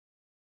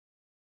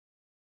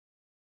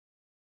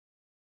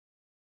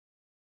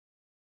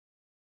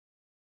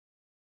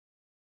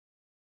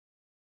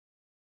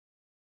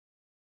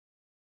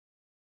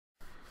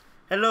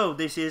Hello,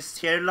 this is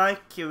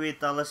HerdULiek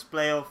with a let's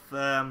play of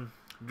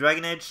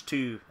Dragon Age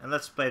 2, and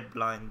let's play it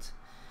blind.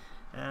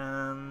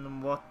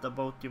 And what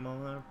about your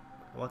mother?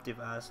 What if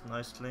asked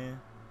nicely?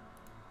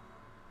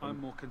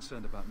 I'm more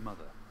concerned about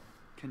Mother.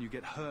 Can you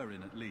get her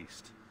in at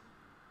least?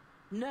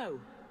 No.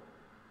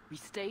 We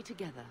stay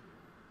together.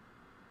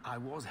 I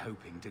was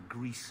hoping to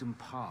grease some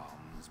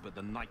palms, but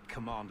the Knight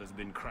Commander's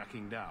been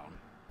cracking down.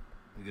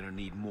 We're gonna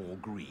need more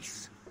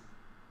grease.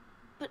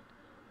 But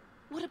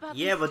what about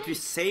Yeah, the but we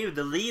estate? saved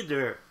the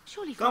leader.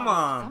 Surely Come Father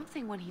on. did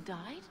something when he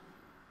died.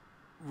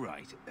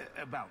 Right,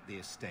 about the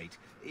estate.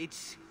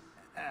 It's,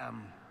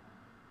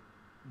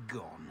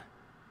 gone.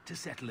 To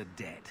settle a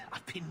debt.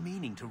 I've been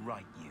meaning to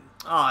write you.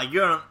 Ah,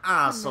 you're an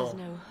And asshole.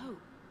 there's no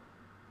hope.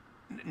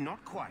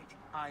 Not quite.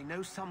 I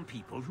know some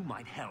people who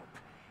might help.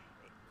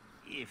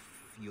 If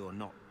you're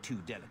not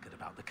too delicate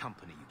about the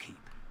company you keep.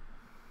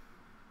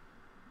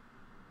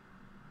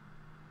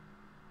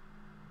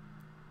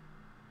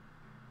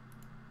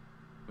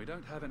 We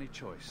don't have any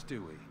choice,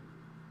 do we?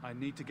 I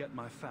need to get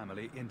my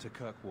family into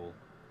Kirkwall.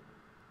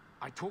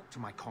 I talked to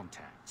my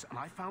contacts, and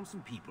I found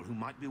some people who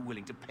might be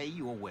willing to pay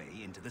your way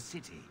into the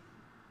city.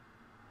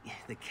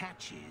 The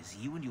catch is,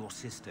 you and your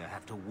sister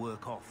have to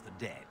work off the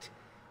debt.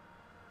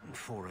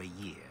 For a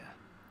year.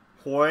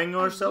 Whoring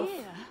yourself?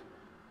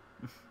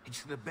 Yeah.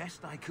 It's the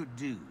best I could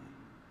do.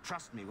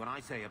 Trust me when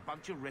I say a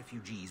bunch of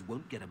refugees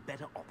won't get a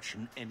better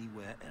option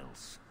anywhere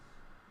else.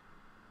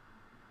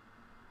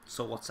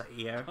 So what's a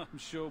year? I'm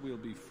sure we'll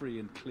be free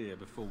and clear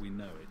before we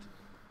know it.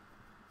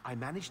 I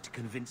managed to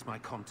convince my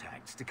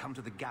contacts to come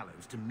to the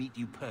gallows to meet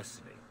you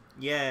personally.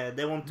 Yeah,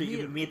 they want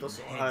to meet us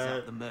Heads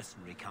up the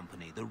mercenary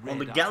company, the on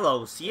the Red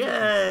gallows. Eye.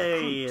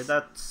 Yay! Recruits.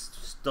 That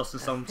doesn't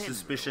sound Ephemeral.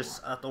 suspicious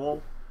at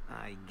all.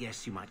 I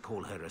guess you might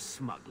call her a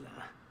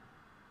smuggler.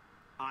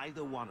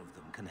 Either one of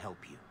them can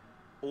help you.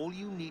 All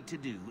you need to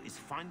do is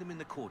find them in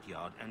the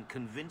courtyard and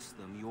convince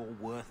them you're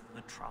worth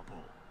the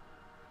trouble.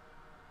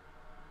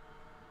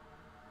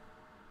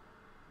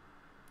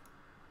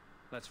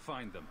 Let's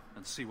find them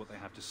and see what they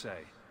have to say.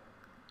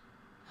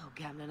 Oh,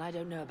 Gamlin, I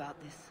don't know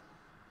about this.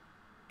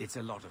 It's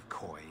a lot of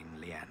coin,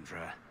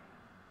 Leandra.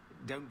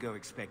 Don't go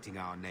expecting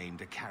our name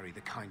to carry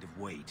the kind of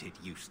weight it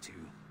used to.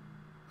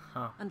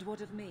 And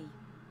what of me?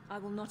 I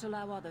will not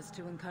allow others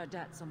to incur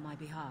debts on my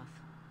behalf.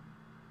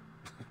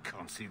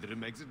 Can't see that it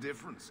makes a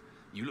difference.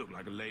 You look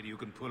like a lady who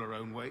can pull her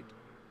own weight.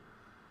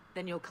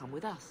 Then you'll come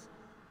with us.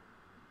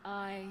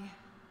 I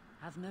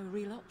have no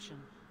real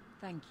option.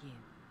 Thank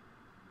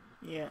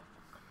you. Yeah.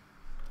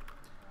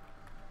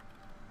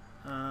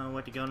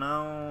 Where to go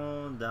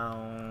now?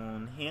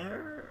 Down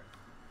here.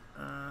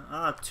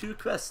 2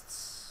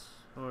 quests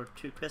or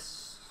 2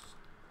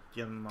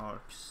 question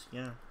marks.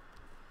 Yeah.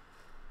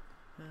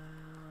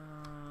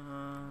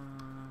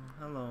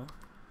 Hello.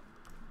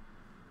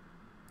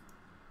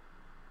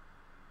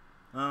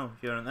 Oh,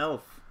 you're an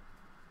elf.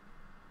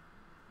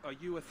 Are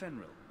you a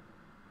Fenril?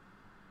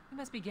 You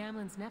must be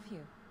Gamlin's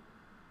nephew.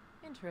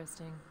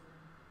 Interesting.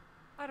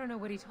 I don't know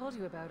what he told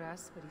you about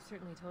us, but he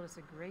certainly told us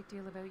a great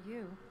deal about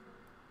you.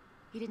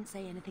 He didn't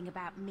say anything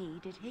about me,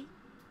 did he?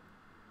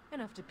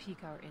 Enough to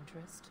pique our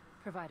interest,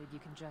 provided you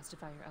can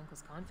justify your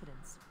uncle's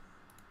confidence.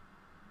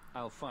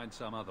 I'll find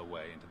some other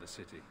way into the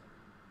city.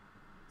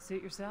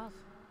 Suit yourself.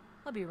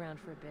 I'll be around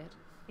for a bit,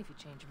 if you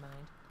change your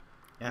mind.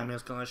 Yeah, I'm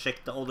just gonna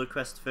check the older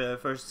quest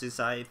first, since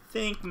I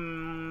think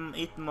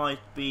it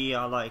might be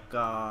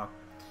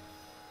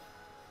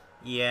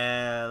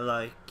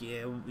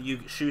you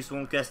choose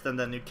one quest and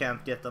then you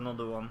can't get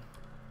another one.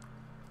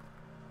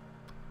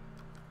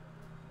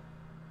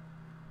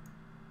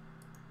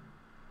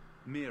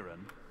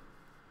 Miran?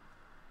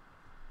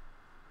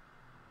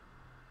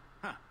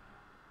 Huh.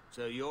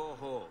 So you're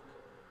Hawk,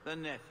 the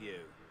nephew.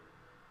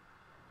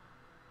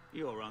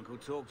 Your uncle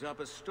talked up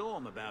a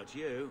storm about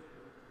you.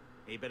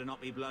 He better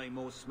not be blowing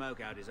more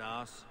smoke out his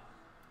ass.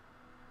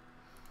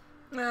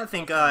 I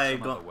think I'll I find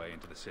some got. other way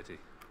into the city.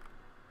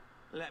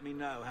 Let me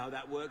know how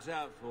that works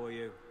out for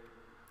you.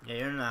 Yeah,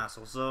 you're an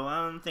asshole. So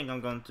I don't think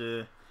I'm going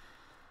to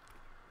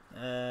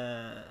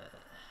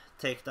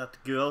take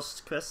that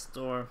girl's quest,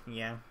 or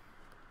yeah.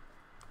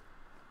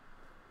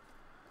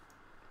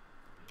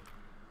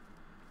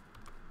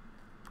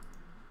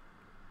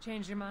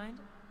 Change your mind?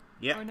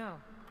 Yeah. Or no?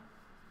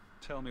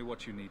 Tell me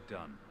what you need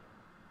done.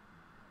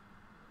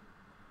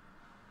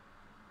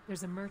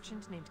 There's a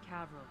merchant named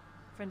Cavril,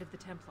 friend of the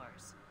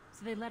Templars.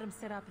 So they let him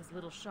set up his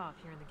little shop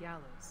here in the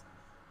gallows.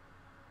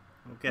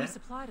 Okay. We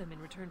supplied him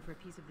in return for a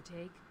piece of the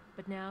take,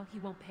 but now he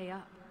won't pay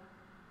up.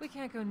 We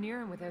can't go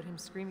near him without him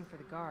screaming for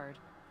the guard.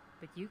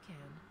 But you can.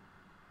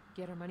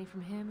 Get our money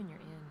from him and you're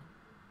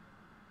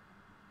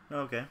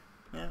in. Okay.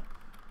 Yeah.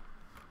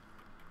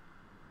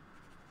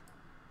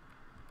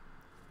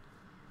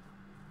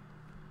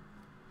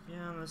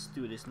 Yeah, let's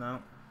do this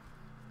now.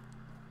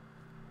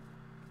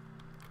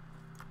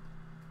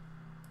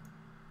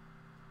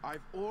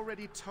 I've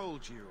already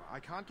told you, I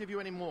can't give you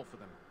any more for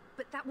them.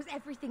 But that was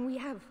everything we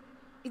have.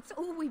 It's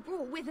all we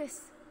brought with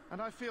us.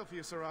 And I feel for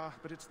you, Sarah,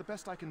 but it's the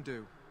best I can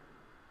do.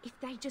 If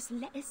they just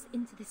let us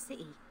into the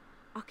city,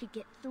 I could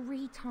get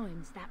 3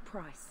 times that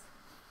price.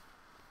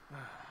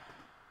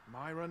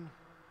 Myron,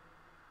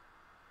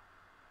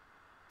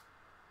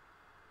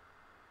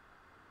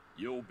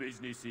 Your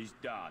business is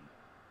done.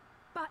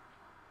 But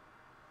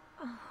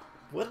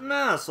What an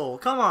asshole!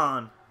 Come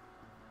on,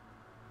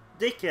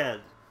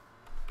 dickhead.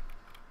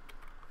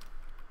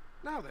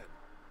 now then,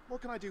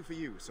 what can I do for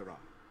you, Sarah?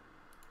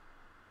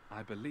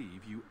 I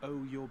believe you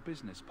owe your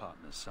business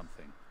partners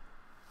something.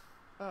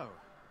 Oh,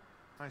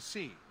 I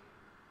see.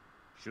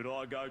 Should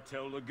I go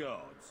tell the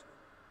guards?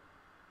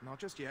 Not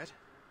just yet.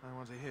 I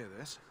want to hear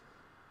this.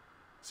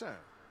 So,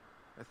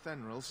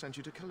 Ethenril sent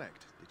you to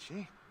collect, did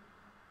she?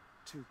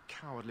 Too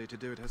cowardly to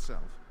do it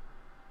herself.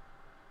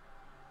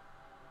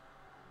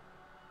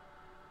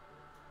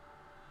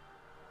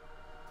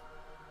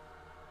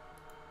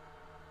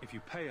 If you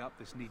pay up,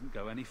 this needn't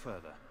go any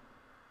further.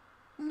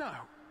 No!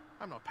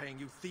 I'm not paying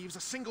you thieves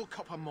a single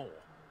copper more.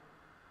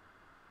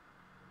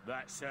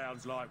 That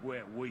sounds like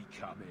where we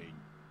come in.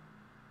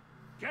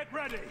 Get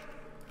ready!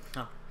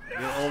 Oh,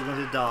 you're all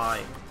going to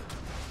die.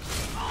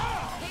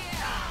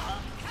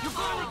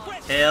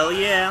 Hell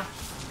yeah!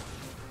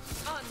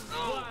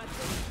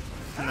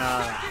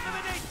 No.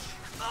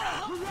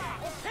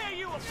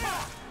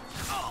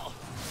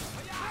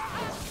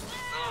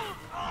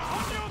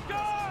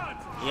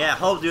 Yeah,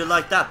 how do you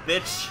like that,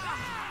 bitch?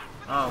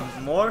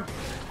 More?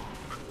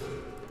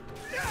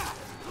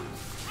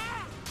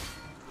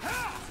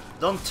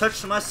 Don't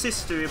touch my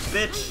sister, you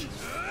bitch!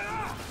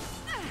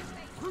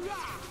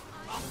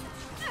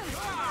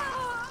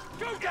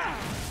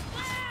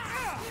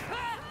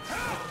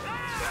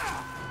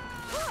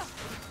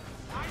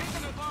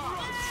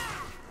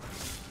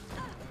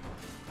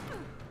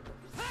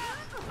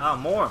 Ah,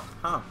 more,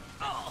 huh?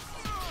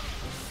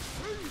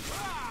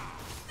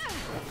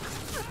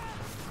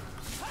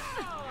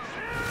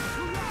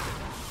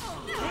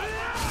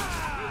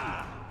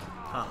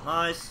 Ah,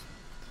 nice.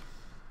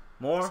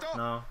 More? Stop!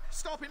 No.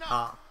 Stop, enough!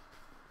 Ah.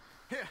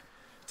 Here,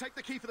 take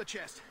the key for the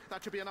chest.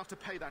 That should be enough to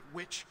pay that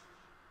witch.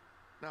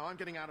 Now I'm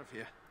getting out of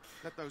here.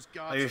 Let those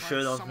guards Are you find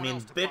sure that someone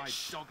means else to buy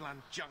bitch?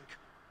 Dogland junk.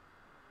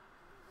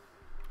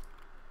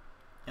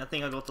 I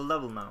think I got the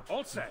level now.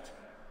 All set.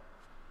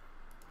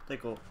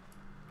 Take all.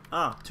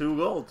 Ah, 2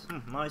 gold.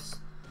 Nice.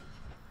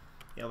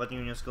 Yeah, but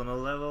you're just gonna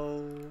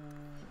level.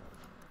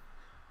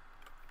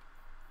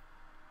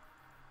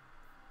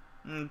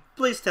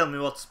 Please tell me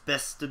what's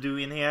best to do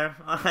in here.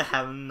 I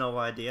have no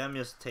idea. I'm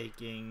just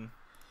taking.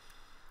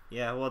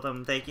 Yeah, what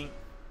I'm taking.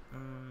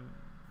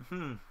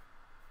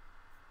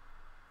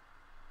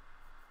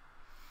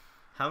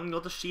 Haven't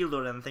got a shield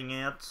or anything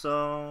yet,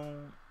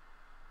 so.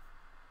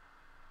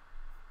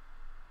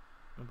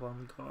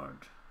 One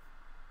guard.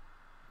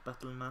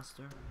 Battle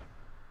Master.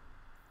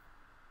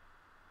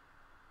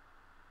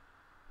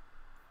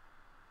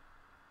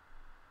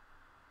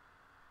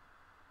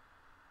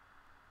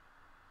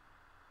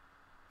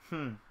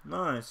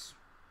 Nice.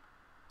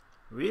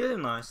 Really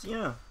nice,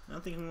 yeah. I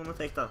think I'm gonna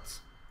take that.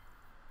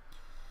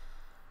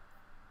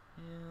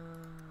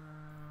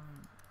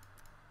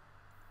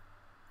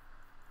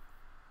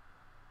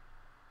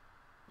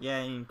 Yeah,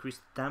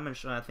 increased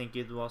damage. I think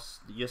it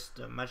was just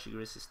magic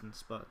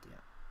resistance, but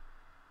yeah.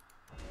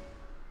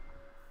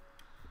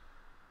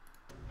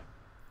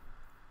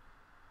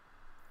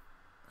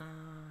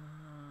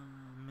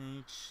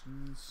 Mage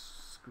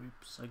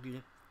scripts a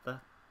glyph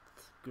that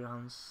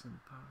grants and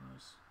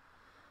paralyze.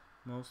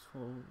 Most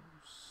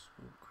foes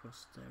will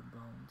cross their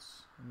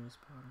bounds and is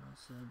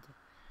paralyzed.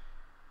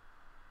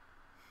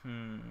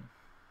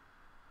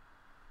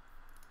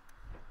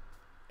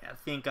 I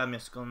think I'm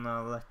just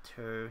gonna let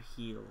her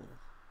heal.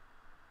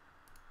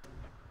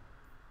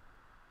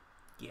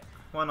 Yeah,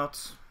 why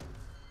not?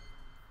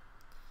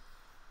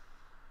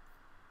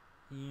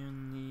 You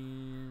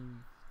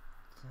need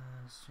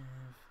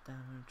strength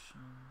damage.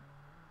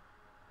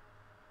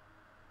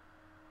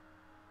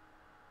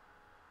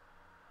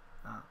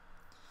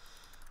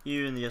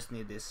 You just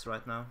need this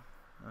right now.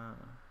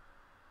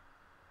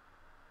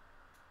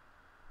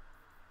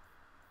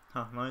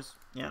 Nice.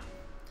 Yeah.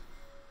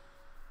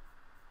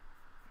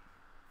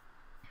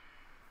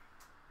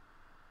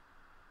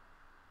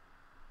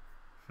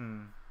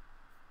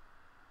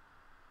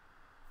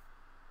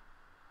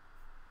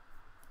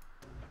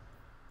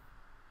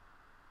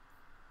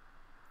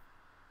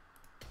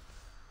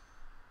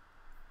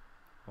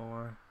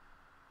 Or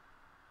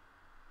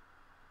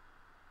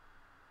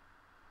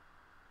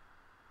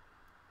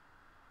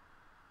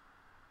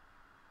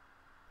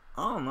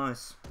oh,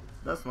 nice.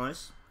 That's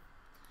nice.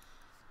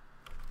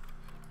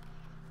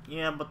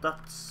 Yeah, but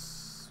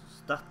that's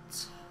that.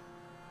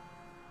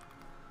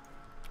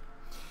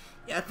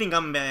 Yeah, I think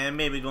I'm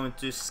maybe going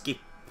to skip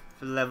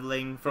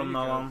leveling from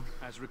now on,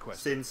 as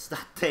requested. since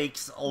that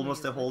takes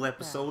almost a whole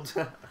episode.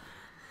 Tell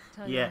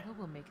Yeah. Yanko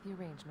we'll make the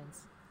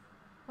arrangements.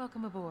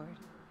 Welcome aboard.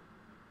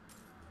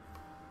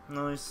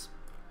 Nice.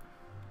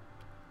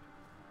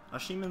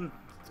 Achievement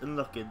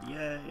unlocked,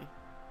 yay.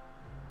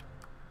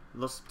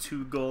 Lost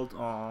 2 gold,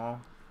 aww.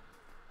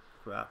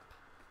 Crap.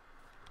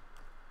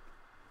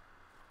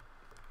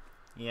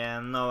 Yeah,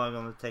 now I'm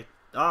gonna take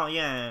Oh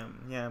yeah,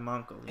 yeah, my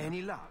uncle. Yeah.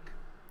 Any luck?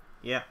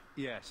 Yeah.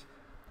 Yes,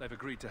 they've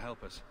agreed to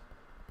help us.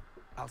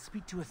 I'll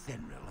speak to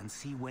Ethenril and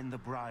see when the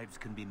bribes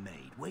can be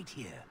made. Wait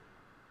here.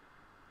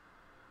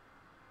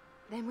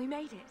 Then we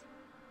made it.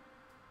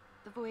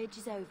 The voyage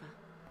is over.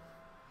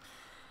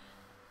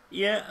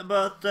 Yeah,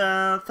 but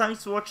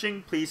thanks for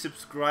watching. Please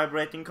subscribe,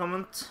 rate, and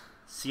comment.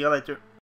 See you later.